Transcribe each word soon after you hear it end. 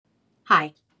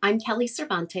Hi, I'm Kelly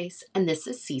Cervantes, and this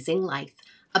is Seizing Life,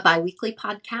 a biweekly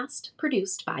podcast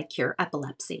produced by Cure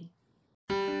Epilepsy.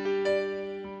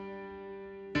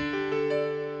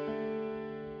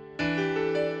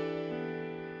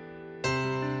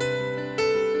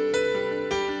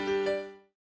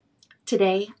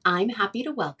 Today, I'm happy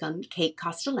to welcome Kate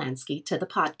Kostolansky to the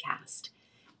podcast.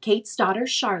 Kate's daughter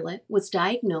Charlotte was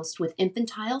diagnosed with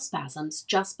infantile spasms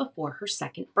just before her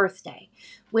second birthday,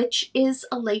 which is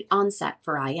a late onset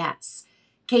for IS.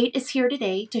 Kate is here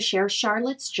today to share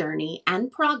Charlotte's journey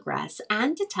and progress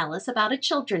and to tell us about a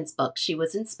children's book she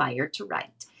was inspired to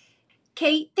write.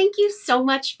 Kate, thank you so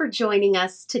much for joining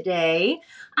us today.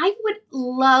 I would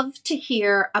love to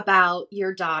hear about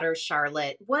your daughter,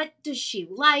 Charlotte. What does she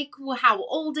like? How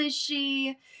old is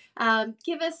she?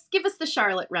 Give us the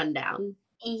Charlotte rundown.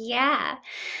 Yeah.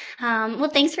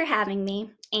 Well, thanks for having me.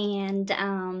 And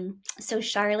so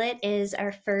Charlotte is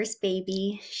our first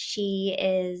baby. She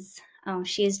is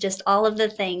just all of the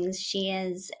things. She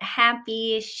is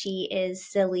happy. She is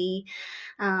silly.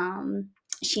 Um,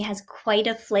 she has quite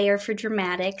a flair for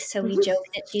dramatics. So we joke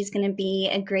that she's going to be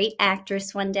a great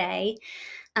actress one day.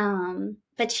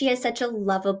 But she has such a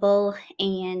lovable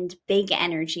and big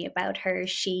energy about her.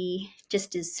 She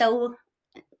just is so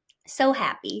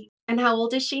happy. And how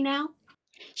old is she now?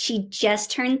 She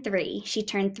just turned 3. She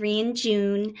turned 3 in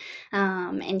June,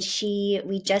 and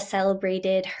we just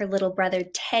celebrated her little brother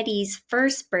Teddy's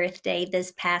first birthday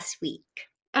this past week.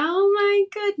 Oh my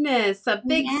goodness, a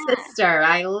big Yeah. sister.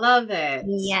 I love it.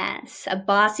 Yes, a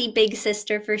bossy big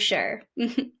sister for sure.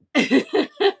 I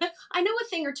know a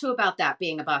thing or two about that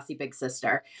being a bossy big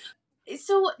sister.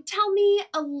 So tell me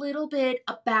a little bit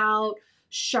about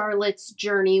Charlotte's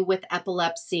journey with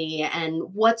epilepsy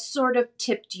and what sort of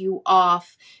tipped you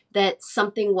off that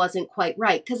something wasn't quite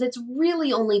right. Because it's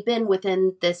really only been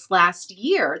within this last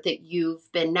year that you've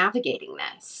been navigating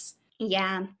this.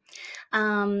 Yeah.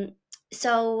 Um,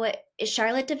 so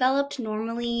Charlotte developed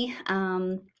normally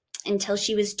until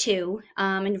she was 2.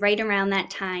 And right around that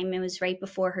time, it was right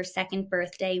before her second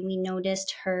birthday, we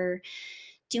noticed her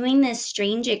doing this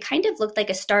strange, it kind of looked like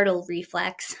a startle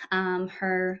reflex.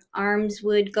 Her arms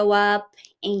would go up,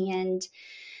 and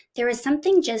there was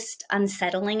something just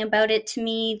unsettling about it to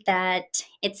me that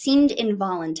it seemed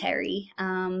involuntary.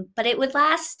 But it would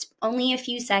last only a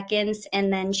few seconds,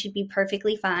 and then she'd be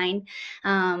perfectly fine.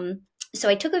 So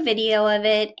I took a video of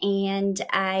it and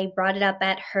I brought it up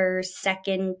at her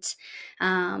second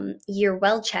year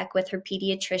well check with her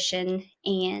pediatrician,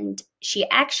 and she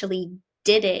actually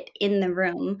did it in the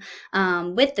room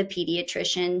with the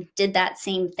pediatrician, did that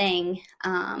same thing.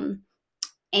 And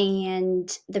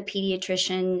the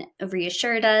pediatrician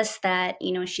reassured us that,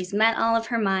 she's met all of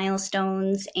her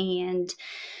milestones, and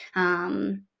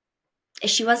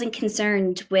she wasn't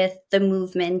concerned with the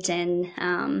movement.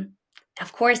 And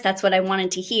of course, that's what I wanted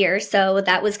to hear. So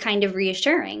that was kind of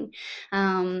reassuring.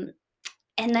 And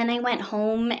then I went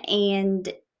home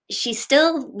and she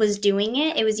still was doing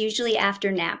it. It was usually after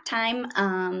nap time.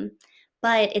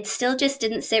 But it still just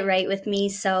didn't sit right with me.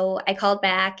 So I called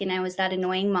back and I was that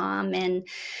annoying mom and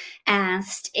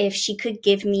asked if she could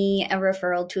give me a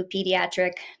referral to a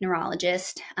pediatric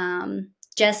neurologist.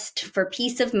 Just for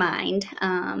peace of mind.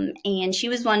 And she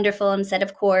was wonderful and said,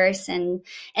 of course, and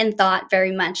thought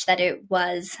very much that it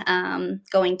was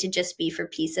going to just be for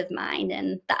peace of mind.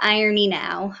 And the irony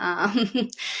now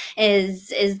is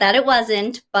that it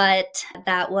wasn't, but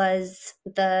that was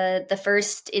the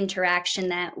first interaction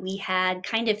that we had,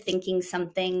 kind of thinking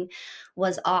something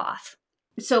was off.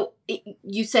 So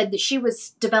you said that she was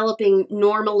developing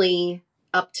normally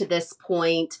up to this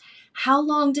point. How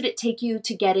long did it take you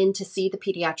to get in to see the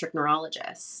pediatric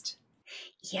neurologist?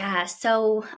 Yeah,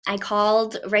 so I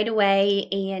called right away,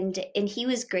 and he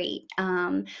was great.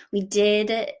 We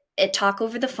did a talk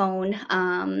over the phone,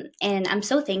 and I'm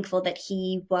so thankful that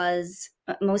he was.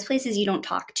 Most places you don't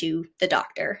talk to the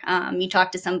doctor, you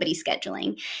talk to somebody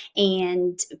scheduling,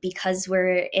 and because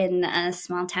we're in a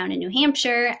small town in New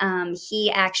Hampshire,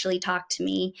 he actually talked to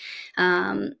me.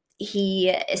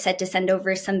 He said to send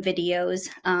over some videos,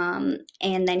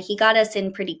 and then he got us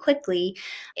in pretty quickly.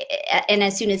 And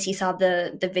as soon as he saw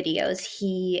the videos,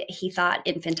 he thought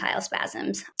infantile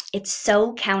spasms. It's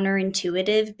so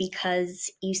counterintuitive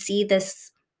because you see this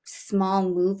small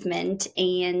movement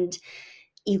and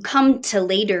you come to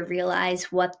later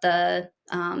realize what the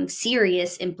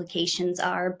serious implications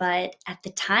are. But at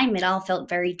the time, it all felt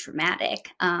very dramatic.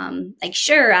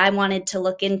 Sure, I wanted to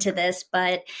look into this,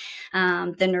 but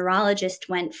the neurologist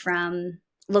went from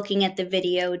looking at the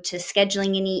video to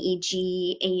scheduling an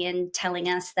EEG and telling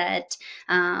us that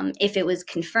if it was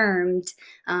confirmed,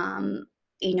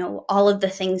 all of the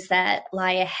things that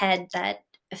lie ahead that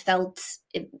felt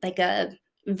like a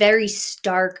very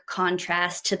stark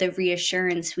contrast to the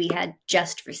reassurance we had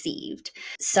just received.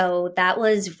 So that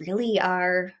was really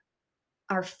our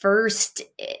first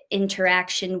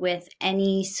interaction with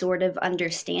any sort of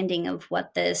understanding of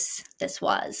what this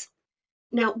was.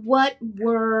 Now, what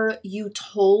were you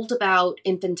told about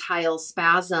infantile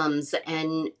spasms,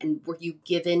 and were you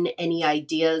given any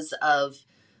ideas of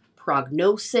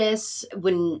prognosis?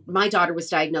 When my daughter was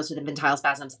diagnosed with infantile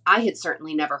spasms, I had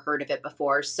certainly never heard of it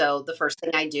before. So the first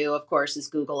thing I do, of course, is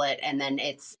Google it, and then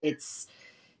it's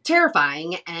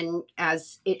terrifying, and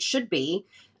as it should be.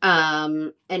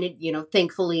 And it,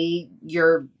 thankfully,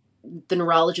 the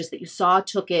neurologist that you saw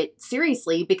took it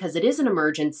seriously because it is an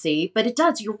emergency. But it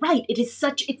does. You're right.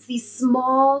 It's these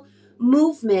small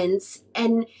movements,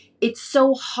 and it's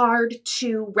so hard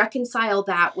to reconcile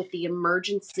that with the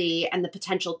emergency and the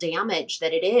potential damage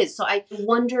that it is. So I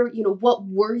wonder, what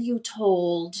were you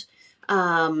told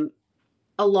along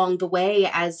the way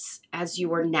as you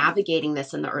were navigating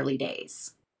this in the early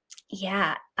days?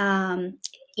 Yeah.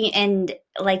 And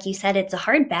like you said, it's a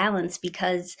hard balance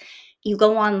because you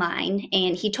go online,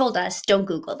 and he told us, don't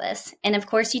Google this. And of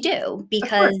course you do, Of course.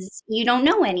 because you don't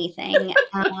know anything.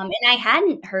 And I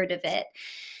hadn't heard of it.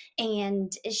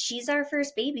 And she's our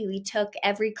first baby. We took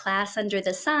every class under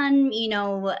the sun,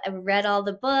 read all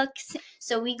the books.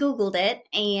 So we Googled it,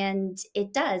 and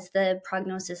it does. The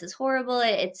prognosis is horrible.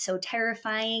 It's so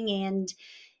terrifying. And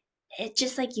it,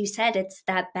 just like you said, it's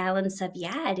that balance of,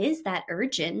 yeah, it is that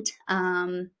urgent.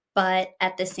 But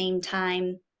at the same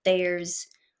time, there's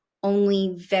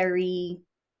only very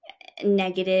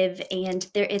negative, and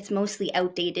it's mostly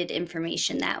outdated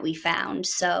information that we found.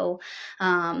 So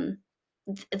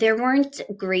there weren't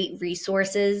great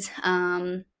resources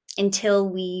until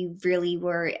we really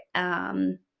were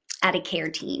at a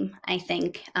care team, I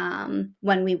think,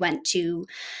 when we went to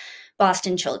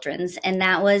Boston Children's. And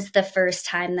that was the first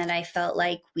time that I felt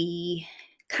like we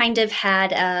kind of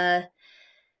had a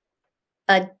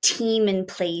team in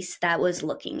place that was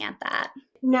looking at that.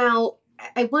 Now,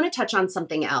 I want to touch on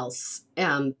something else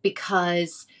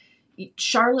because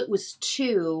Charlotte was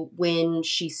 2 when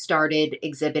she started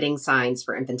exhibiting signs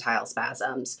for infantile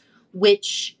spasms,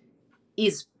 which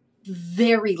is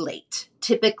very late.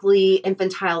 Typically,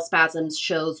 infantile spasms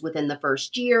shows within the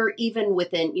first year, even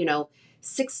within,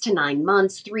 6 to 9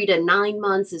 months. 3 to 9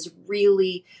 months is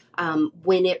really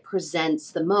when it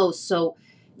presents the most. So,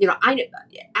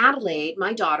 Adelaide,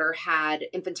 my daughter, had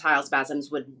infantile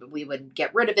spasms. We would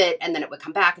get rid of it, and then it would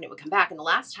come back, and it would come back. And the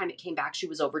last time it came back, she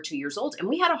was over 2 years old, and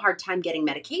we had a hard time getting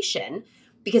medication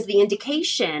because the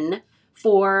indication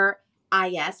for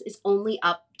IS is only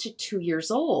up to 2 years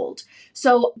old.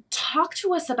 So, talk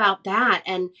to us about that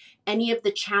and any of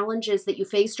the challenges that you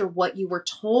faced or what you were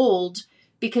told,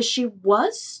 because she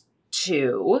was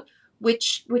 2,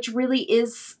 which really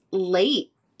is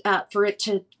late for it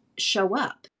to show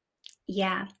up.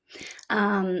 Yeah.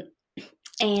 Um,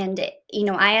 and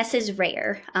IS is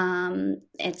rare.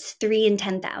 It's 3 in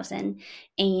 10,000,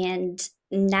 and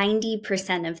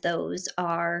 90% of those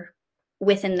are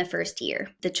within the first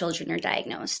year the children are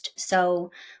diagnosed.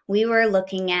 So we were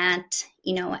looking at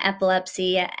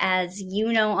epilepsy, as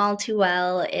you know all too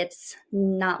well. It's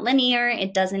not linear,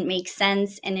 it doesn't make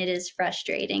sense, and it is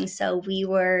frustrating. So we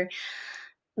were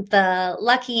the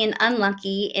lucky and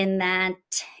unlucky in that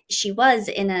she was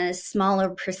in a smaller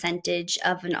percentage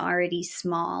of an already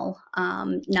small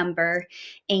number.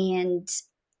 And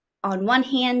on one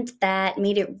hand, that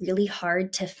made it really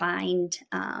hard to find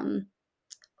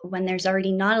when there's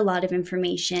already not a lot of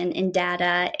information and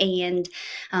data and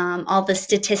all the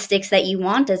statistics that you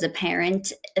want as a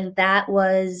parent. That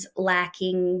was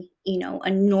lacking,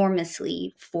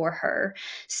 enormously for her.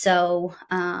 So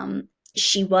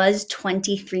she was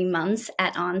 23 months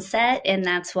at onset, and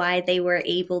that's why they were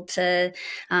able to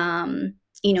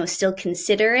still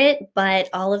consider it. But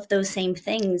all of those same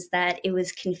things, that it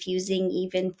was confusing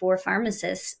even for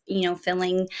pharmacists,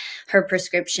 filling her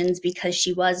prescriptions, because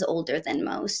she was older than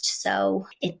most. So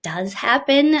it does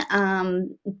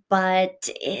happen, but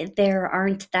there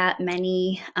aren't that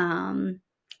many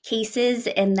cases.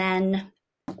 And then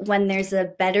when there's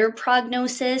a better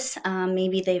prognosis,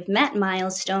 maybe they've met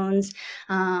milestones.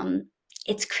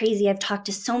 It's crazy. I've talked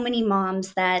to so many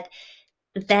moms that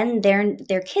then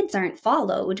their kids aren't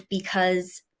followed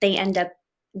because they end up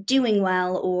doing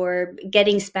well or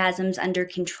getting spasms under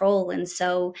control. And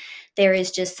so there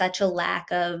is just such a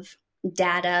lack of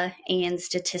data and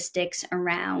statistics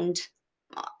around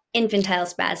infantile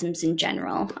spasms in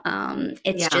general.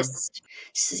 It's Yeah, just,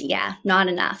 yeah, not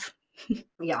enough.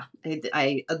 yeah,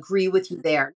 I agree with you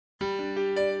there.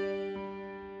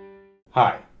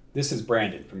 Hi, this is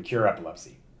Brandon from Cure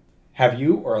Epilepsy. Have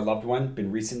you or a loved one been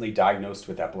recently diagnosed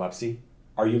with epilepsy?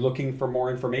 Are you looking for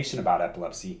more information about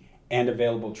epilepsy and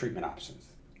available treatment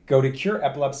options? Go to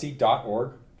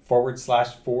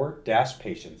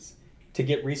cureepilepsy.org/4-patients to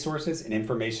get resources and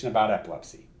information about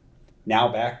epilepsy. Now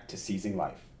back to Seizing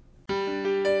Life.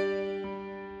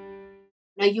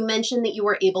 Now, you mentioned that you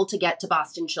were able to get to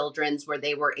Boston Children's where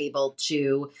they were able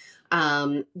to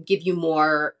give you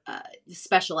more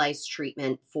specialized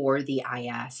treatment for the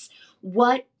IS.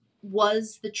 What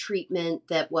was the treatment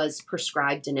that was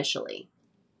prescribed initially?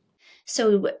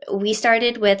 So we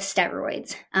started with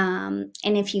steroids. And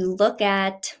if you look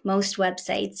at most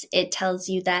websites, it tells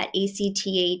you that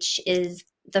ACTH is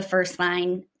the first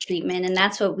line treatment. And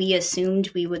that's what we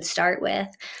assumed we would start with.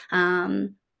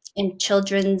 And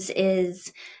children's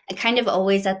is kind of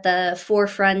always at the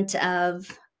forefront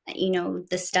of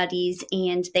the studies,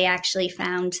 and they actually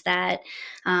found that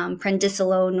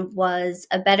prednisolone was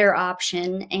a better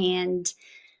option. And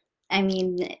I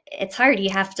mean, it's hard.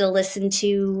 You have to listen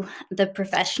to the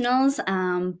professionals,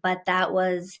 but that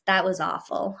was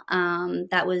awful.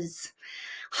 That was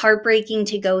heartbreaking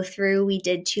to go through. We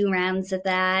did 2 rounds of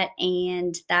that,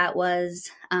 and that was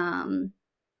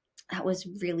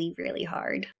really, really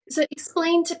hard. So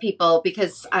explain to people,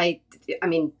 because I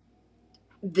mean,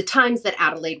 the times that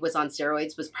Adelaide was on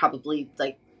steroids was probably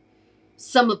like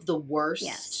some of the Yes.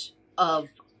 worst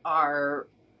our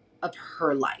of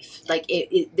her life. Like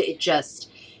it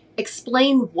just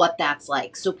explain what that's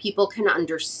like so people can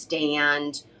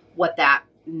understand what that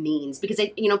means, because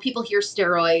people hear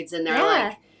steroids and they're Yeah.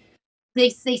 like they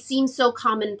seem so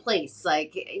commonplace.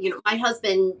 Like, my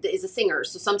husband is a singer,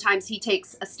 so sometimes he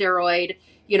takes a steroid,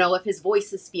 if his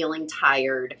voice is feeling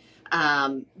tired.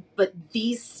 But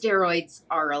these steroids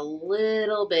are a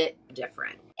little bit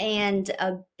different. And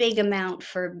a big amount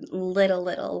for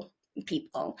little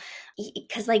people,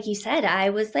 because like you said, I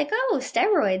was like, oh,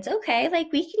 steroids, okay,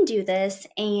 like we can do this.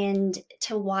 And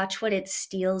to watch what it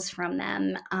steals from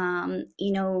them,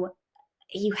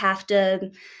 you have to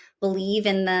believe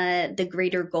in the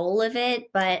greater goal of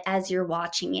it, but as you're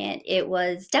watching it, it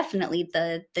was definitely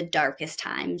the darkest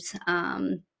times.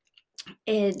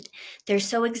 It They're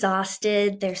so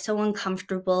exhausted, they're so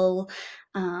uncomfortable.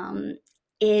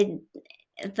 It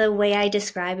The way I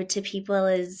describe it to people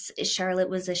is Charlotte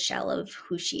was a shell of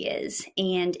who she is,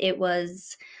 and it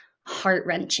was heart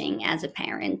wrenching as a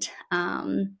parent.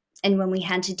 And when we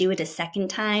had to do it a second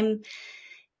time,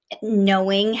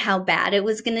 knowing how bad it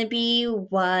was going to be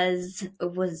was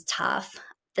tough.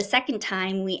 The second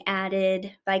time we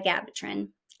added vigabatrin,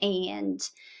 and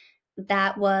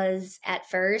that was, at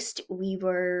first we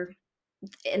were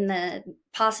in the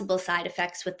possible side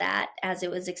effects with that, as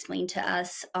it was explained to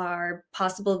us, are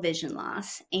possible vision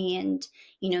loss. And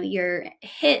you're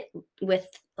hit with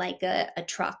like a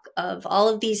truck of all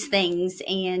of these things,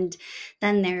 and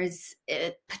then there's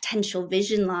potential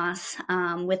vision loss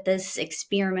with this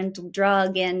experimental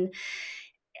drug. And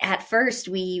at first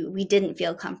we didn't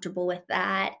feel comfortable with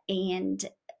that. And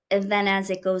then as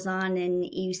it goes on and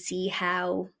you see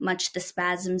how much the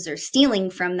spasms are stealing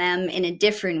from them in a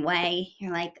different way,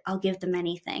 you're like, I'll give them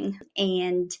anything.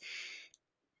 And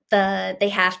they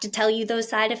have to tell you those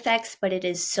side effects, but it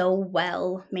is so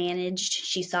well managed.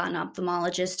 She saw an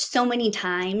ophthalmologist so many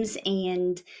times,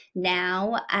 and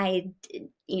now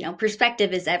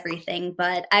perspective is everything,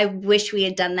 but I wish we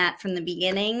had done that from the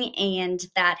beginning. And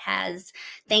that has,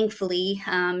 thankfully,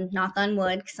 knock on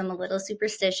wood, because I'm a little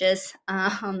superstitious,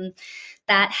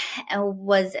 that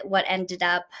was what ended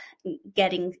up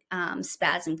getting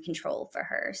spasm control for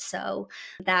her. So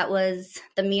that was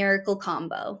the miracle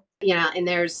combo. Yeah, and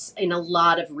there's in a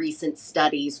lot of recent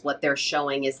studies, what they're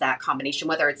showing is that combination,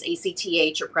 whether it's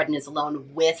ACTH or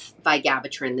prednisolone with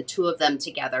vigabatrin, the two of them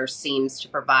together seems to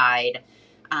provide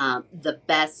the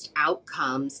best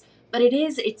outcomes. But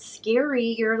it's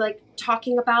scary. You're like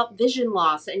talking about vision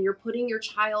loss, and you're putting your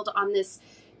child on this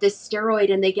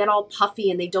steroid, and they get all puffy,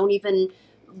 and they don't even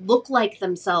look like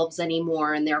themselves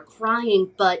anymore, and they're crying.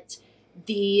 But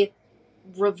the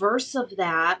reverse of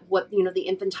that, what the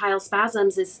infantile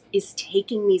spasms is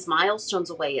taking these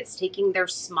milestones away. It's taking their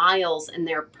smiles and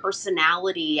their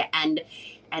personality, and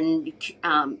if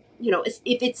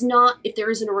there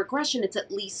isn't a regression, it's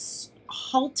at least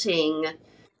halting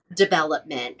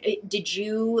development. Did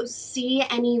you see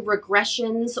any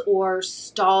regressions or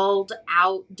stalled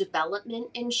out development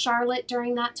in Charlotte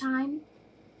during that time?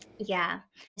 Yeah.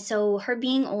 So her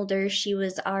being older, she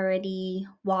was already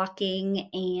walking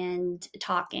and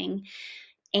talking.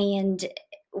 And,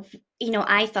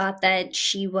 I thought that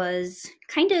she was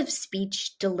kind of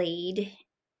speech delayed.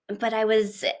 but I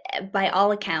was, by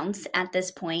all accounts, at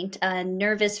this point, a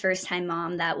nervous first time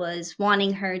mom that was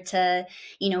wanting her to,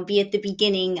 be at the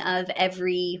beginning of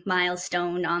every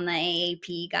milestone on the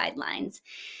AAP guidelines.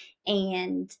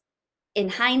 And in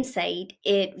hindsight,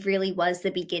 it really was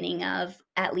the beginning of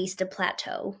at least a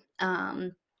plateau.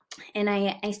 And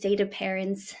I say to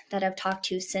parents that I've talked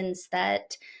to since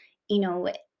that, you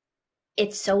know,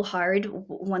 it's so hard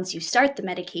once you start the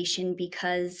medication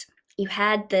because you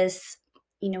had this,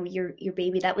 your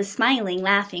baby that was smiling,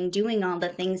 laughing, doing all the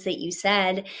things that you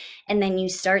said, and then you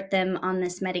start them on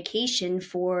this medication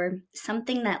for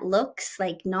something that looks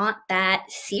like not that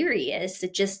serious,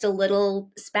 just a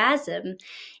little spasm,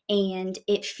 and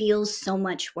it feels so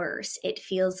much worse. It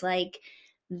feels like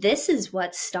this is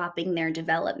what's stopping their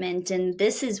development and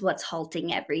this is what's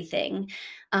halting everything.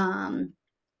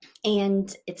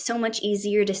 And it's so much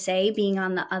easier to say being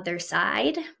on the other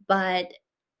side, but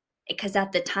because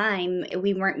at the time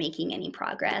we weren't making any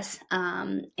progress.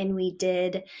 And we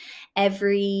did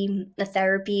the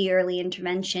therapy, early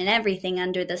intervention, everything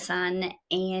under the sun.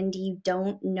 And you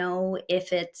don't know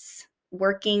if it's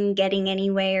working, getting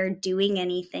anywhere, doing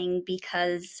anything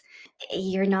because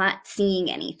you're not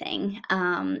seeing anything.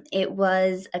 It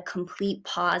was a complete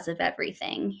pause of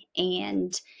everything.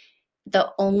 And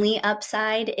the only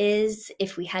upside is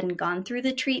if we hadn't gone through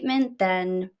the treatment,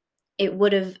 then it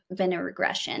would have been a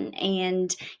regression.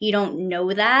 And you don't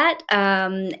know that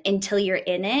until you're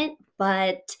in it,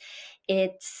 but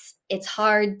it's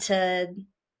hard to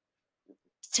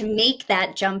make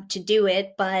that jump to do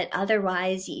it, but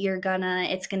otherwise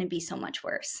it's gonna be so much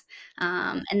worse.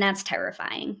 And that's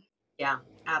terrifying. Yeah,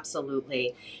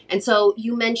 absolutely. And so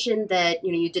you mentioned that,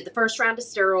 you did the first round of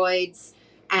steroids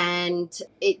and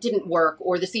it didn't work,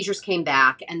 or the seizures came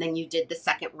back, and then you did the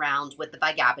second round with the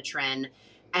vigabatrin,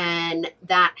 and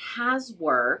that has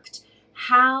worked.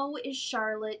 How is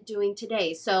Charlotte doing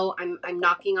today? So I'm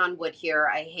knocking on wood here.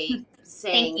 I hate Thank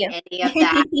saying you. any of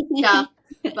that stuff,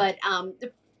 but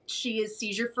she is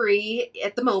seizure free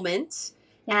at the moment.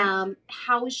 Yeah.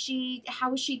 How is she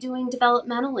doing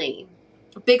developmentally?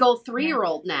 A big old Yeah.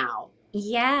 3-year-old now.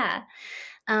 Yeah.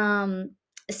 Um,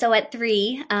 so at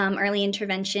 3, early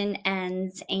intervention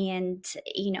ends, and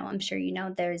I'm sure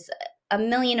there's a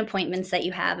million appointments that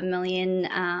you have, a million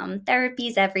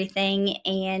therapies, everything,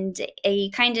 and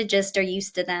you kind of just are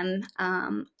used to them.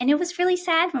 And it was really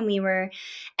sad when we were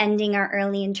ending our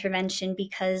early intervention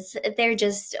because they're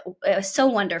just so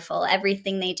wonderful.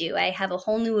 Everything they do, I have a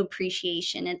whole new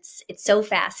appreciation. It's so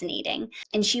fascinating.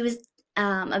 And she was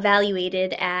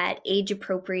evaluated at age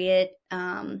appropriate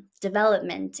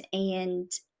development. And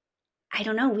I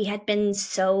don't know, we had been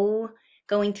so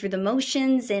going through the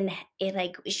motions, and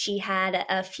she had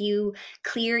a few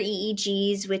clear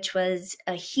EEGs, which was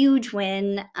a huge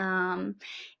win.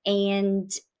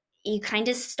 And you kind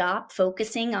of stop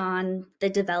focusing on the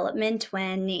development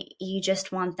when you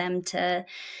just want them to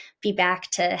be back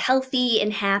to healthy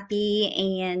and happy,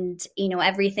 and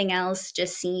everything else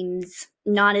just seems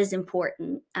not as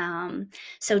important.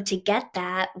 So to get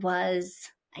that was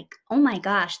like, oh my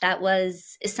gosh, that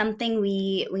was something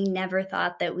we never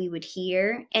thought that we would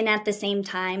hear. And at the same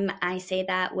time, I say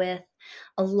that with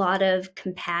a lot of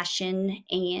compassion,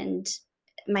 and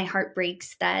my heart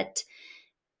breaks that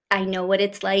I know what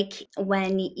it's like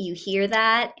when you hear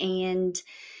that and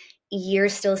you're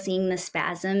still seeing the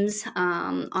spasms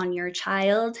on your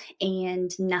child and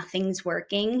nothing's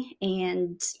working.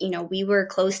 And we were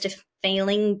close to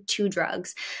failing 2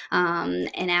 drugs,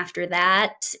 and after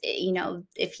that,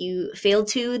 if you fail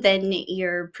 2, then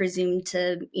you're presumed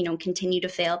to continue to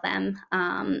fail them,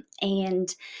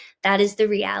 and that is the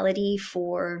reality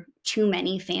for too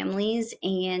many families.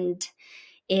 And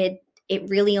it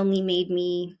really only made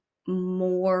me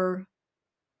more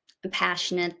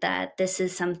passionate that this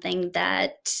is something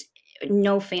that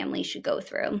no family should go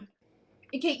through.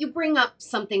 Okay, you bring up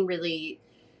something really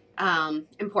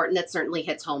important that certainly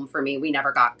hits home for me. We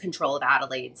never got control of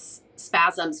Adelaide's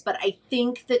spasms, but I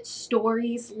think that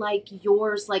stories like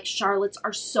yours, like Charlotte's,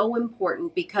 are so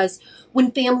important because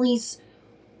when families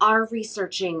are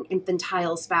researching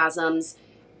infantile spasms,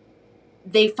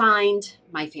 they find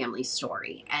my family's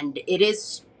story, and it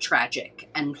is tragic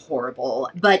and horrible,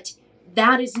 but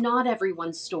that is not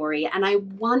everyone's story. And I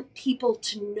want people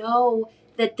to know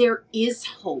that there is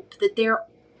hope, that there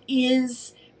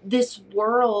is this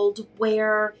world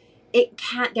where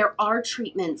there are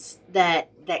treatments that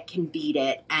can beat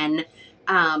it. And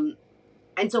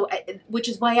so which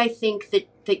is why I think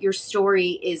that your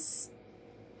story is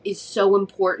so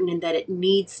important and that it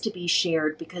needs to be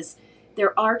shared, because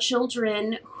there are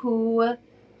children who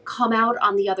come out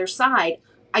on the other side.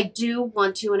 I do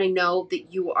want to, and I know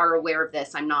that you are aware of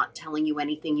this, I'm not telling you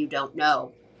anything you don't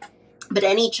know, but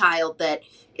any child that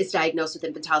is diagnosed with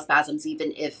infantile spasms,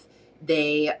 even if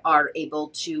they are able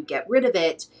to get rid of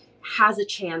it, has a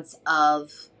chance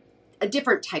of a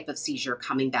different type of seizure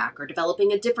coming back or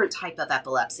developing a different type of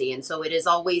epilepsy. And so it is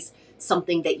always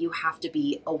something that you have to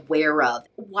be aware of.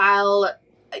 While,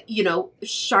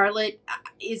 Charlotte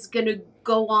is going to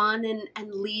go on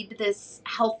and lead this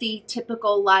healthy,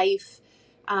 typical life,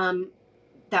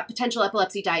 that potential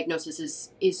epilepsy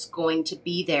diagnosis is going to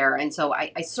be there. And so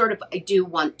I do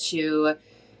want to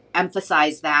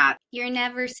emphasize that. You're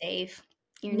never safe.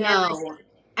 You're never safe. No.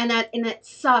 And that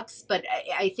sucks, but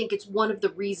I think it's one of the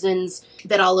reasons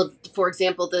that all of, for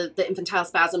example, the infantile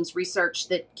spasms research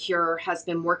that Cure has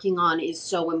been working on is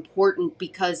so important,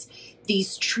 because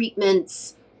these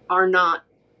treatments are not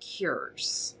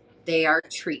cures. They are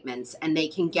treatments, and they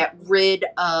can get rid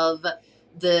of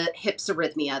the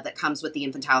hypsarrhythmia that comes with the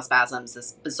infantile spasms,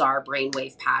 this bizarre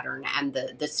brainwave pattern, and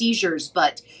the seizures,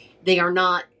 but they are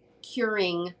not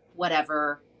curing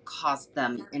whatever caused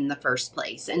them in the first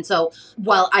place. And so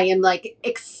while I am like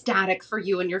ecstatic for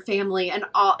you and your family and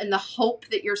all, and the hope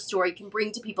that your story can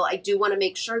bring to people, I do want to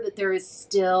make sure that there is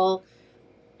still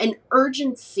an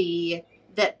urgency,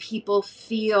 that people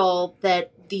feel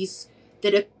that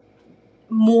that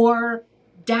more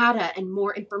data and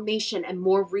more information and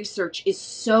more research is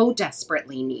so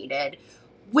desperately needed,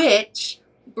 which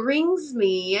brings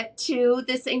me to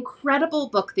this incredible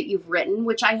book that you've written,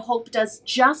 which I hope does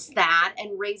just that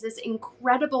and raises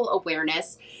incredible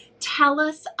awareness. Tell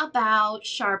us about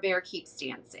Charbert Keeps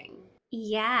Dancing.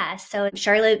 Yeah. So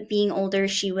Charlotte, being older,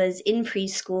 she was in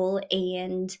preschool,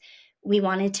 and we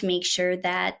wanted to make sure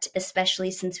that,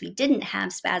 especially since we didn't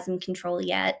have spasm control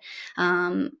yet,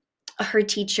 her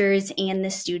teachers and the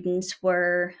students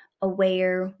were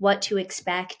aware what to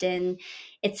expect. And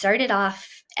it started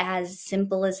off as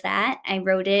simple as that. I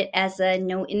wrote it as a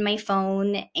note in my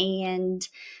phone, and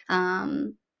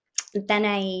then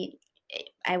I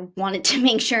wanted to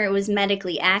make sure it was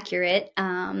medically accurate.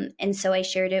 And so I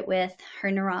shared it with her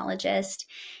neurologist.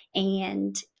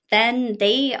 And then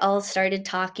they all started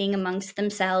talking amongst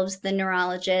themselves, the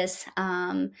neurologists,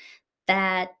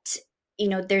 that,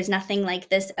 there's nothing like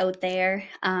this out there.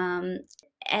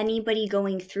 Anybody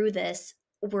going through this,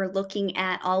 we're looking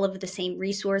at all of the same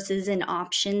resources and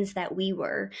options that we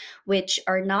were, which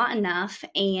are not enough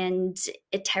and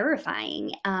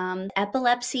terrifying.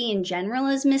 Epilepsy in general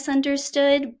is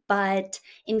misunderstood, but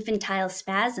infantile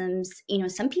spasms,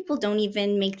 some people don't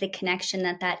even make the connection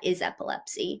that that is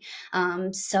epilepsy.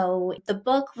 So the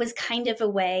book was kind of a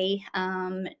way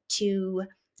to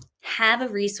have a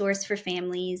resource for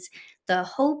families. The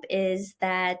hope is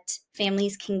that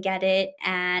families can get it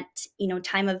at,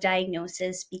 time of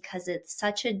diagnosis, because it's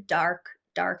such a dark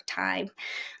time.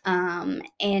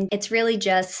 And it's really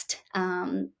just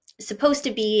supposed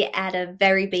to be at a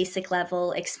very basic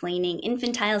level, explaining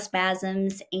infantile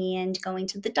spasms and going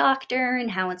to the doctor and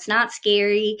how it's not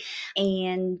scary,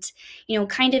 and,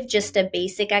 kind of just a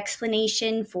basic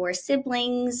explanation for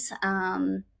siblings,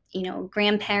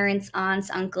 grandparents, aunts,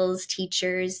 uncles,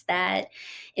 teachers, that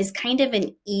is kind of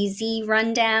an easy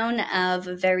rundown of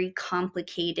a very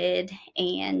complicated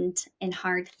and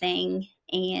hard thing.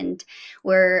 And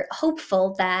we're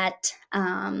hopeful that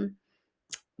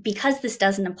because this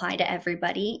doesn't apply to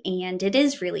everybody and it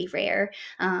is really rare,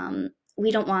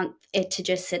 we don't want it to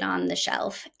just sit on the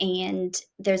shelf. And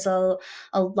there's a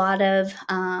lot of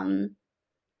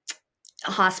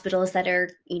hospitals that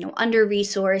are under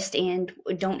resourced and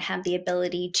don't have the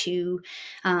ability to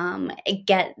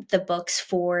get the books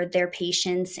for their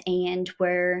patients, and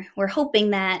we're hoping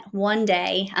that one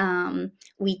day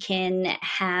we can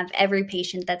have every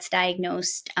patient that's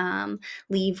diagnosed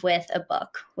leave with a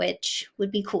book, which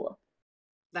would be cool.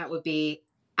 That would be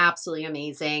absolutely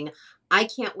amazing. I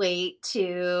can't wait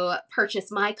to purchase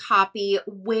my copy.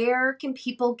 Where can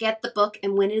people get the book,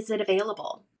 and when is it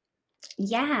available?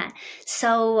 Yeah,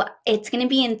 so it's going to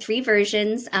be in 3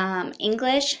 versions,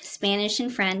 English, Spanish,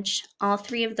 and French. All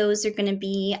 3 of those are going to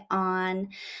be on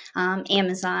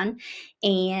Amazon.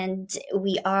 And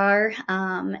we are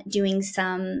doing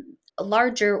some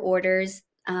larger orders,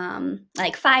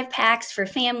 like 5 packs for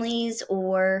families,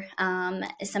 or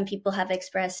some people have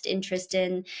expressed interest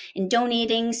in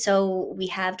donating. So we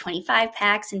have 25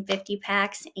 packs and 50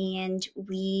 packs, and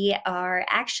we are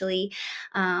actually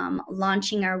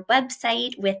launching our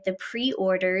website with the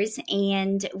pre-orders,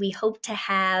 and we hope to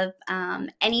have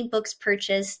any books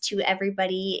purchased to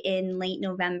everybody in late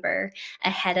November,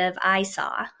 ahead of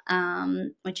ISAW,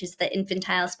 which is the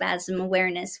Infantile Spasm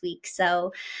Awareness Week.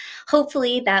 So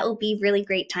hopefully that will be really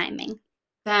great timing.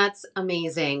 That's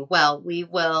amazing. Well, we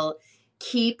will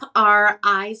keep our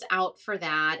eyes out for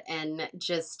that and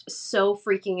just so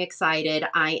freaking excited.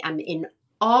 I am in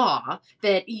awe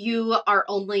that you are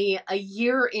only a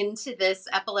year into this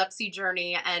epilepsy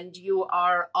journey and you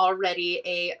are already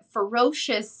a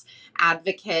ferocious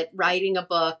advocate writing a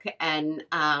book. And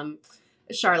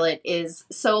Charlotte is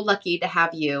so lucky to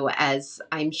have you, as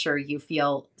I'm sure you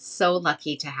feel so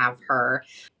lucky to have her.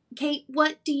 Kate,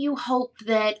 what do you hope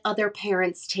that other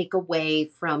parents take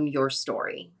away from your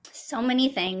story? So many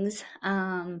things.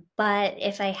 But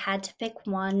if I had to pick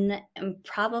one,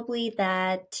 probably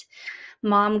that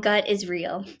mom gut is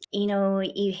real. You know,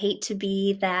 you hate to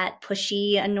be that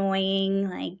pushy, annoying,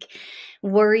 like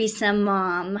worrisome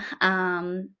mom.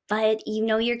 But you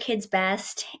know your kid's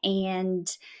best. And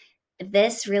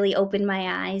this really opened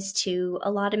my eyes to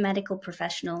a lot of medical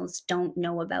professionals don't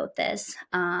know about this.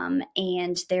 And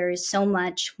there's so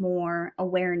much more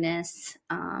awareness,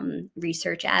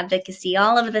 research, advocacy,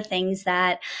 all of the things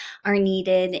that are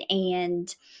needed.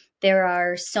 And there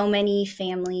are so many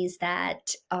families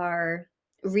that are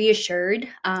reassured,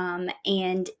 and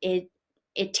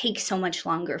it takes so much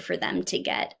longer for them to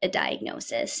get a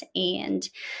diagnosis. And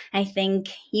I think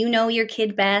you know your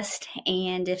kid best.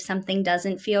 And if something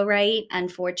doesn't feel right,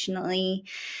 unfortunately,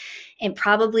 it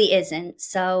probably isn't.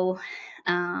 So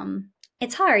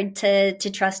it's hard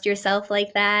to trust yourself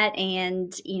like that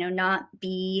and, you know, not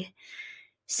be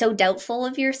so doubtful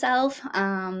of yourself.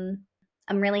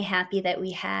 I'm really happy that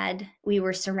we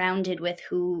were surrounded with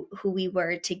who we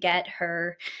were to get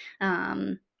her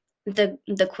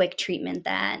the quick treatment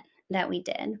that we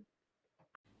did.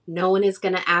 No one is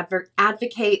going to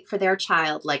advocate for their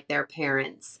child like their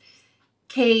parents.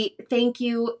 Kate, thank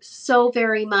you so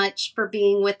very much for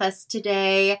being with us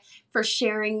today, for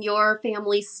sharing your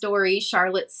family story,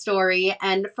 Charlotte's story,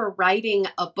 and for writing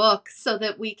a book so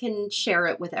that we can share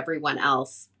it with everyone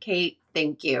else. Kate,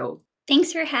 thank you.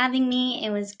 Thanks for having me.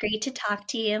 It was great to talk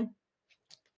to you.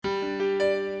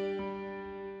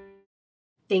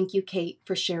 Thank you, Kate,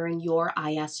 for sharing your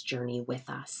IS journey with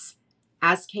us.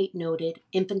 As Kate noted,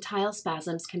 infantile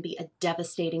spasms can be a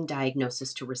devastating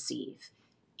diagnosis to receive.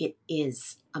 It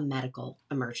is a medical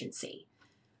emergency.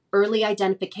 Early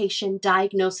identification,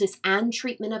 diagnosis, and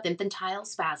treatment of infantile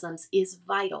spasms is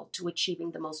vital to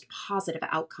achieving the most positive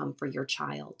outcome for your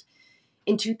child.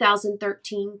 In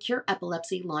 2013, Cure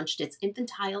Epilepsy launched its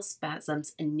Infantile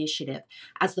Spasms Initiative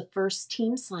as the first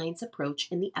team science approach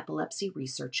in the epilepsy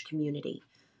research community.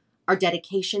 Our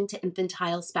dedication to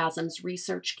infantile spasms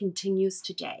research continues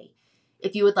today.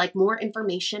 If you would like more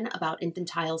information about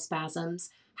infantile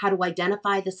spasms, how to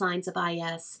identify the signs of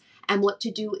IS, and what to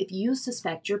do if you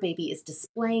suspect your baby is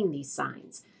displaying these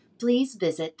signs, please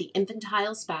visit the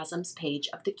Infantile Spasms page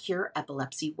of the Cure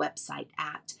Epilepsy website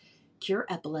at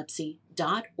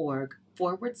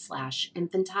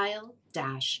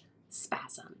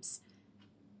cureepilepsy.org/infantile-spasms.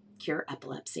 Cure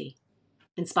Epilepsy,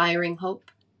 inspiring hope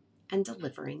and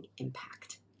delivering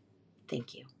impact.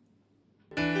 Thank you.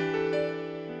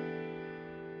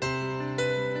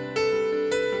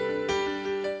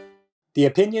 The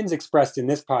opinions expressed in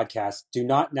this podcast do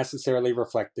not necessarily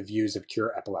reflect the views of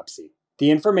Cure Epilepsy.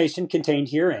 The information contained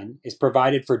herein is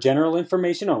provided for general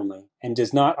information only and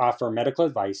does not offer medical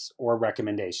advice or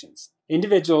recommendations.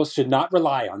 Individuals should not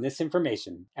rely on this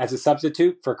information as a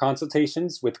substitute for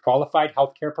consultations with qualified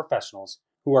healthcare professionals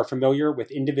who are familiar with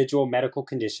individual medical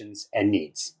conditions and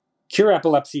needs. Cure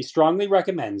Epilepsy strongly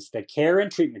recommends that care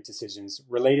and treatment decisions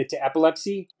related to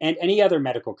epilepsy and any other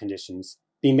medical conditions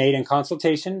be made in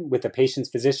consultation with the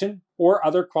patient's physician or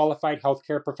other qualified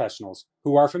healthcare professionals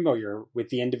who are familiar with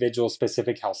the individual's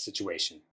specific health situation.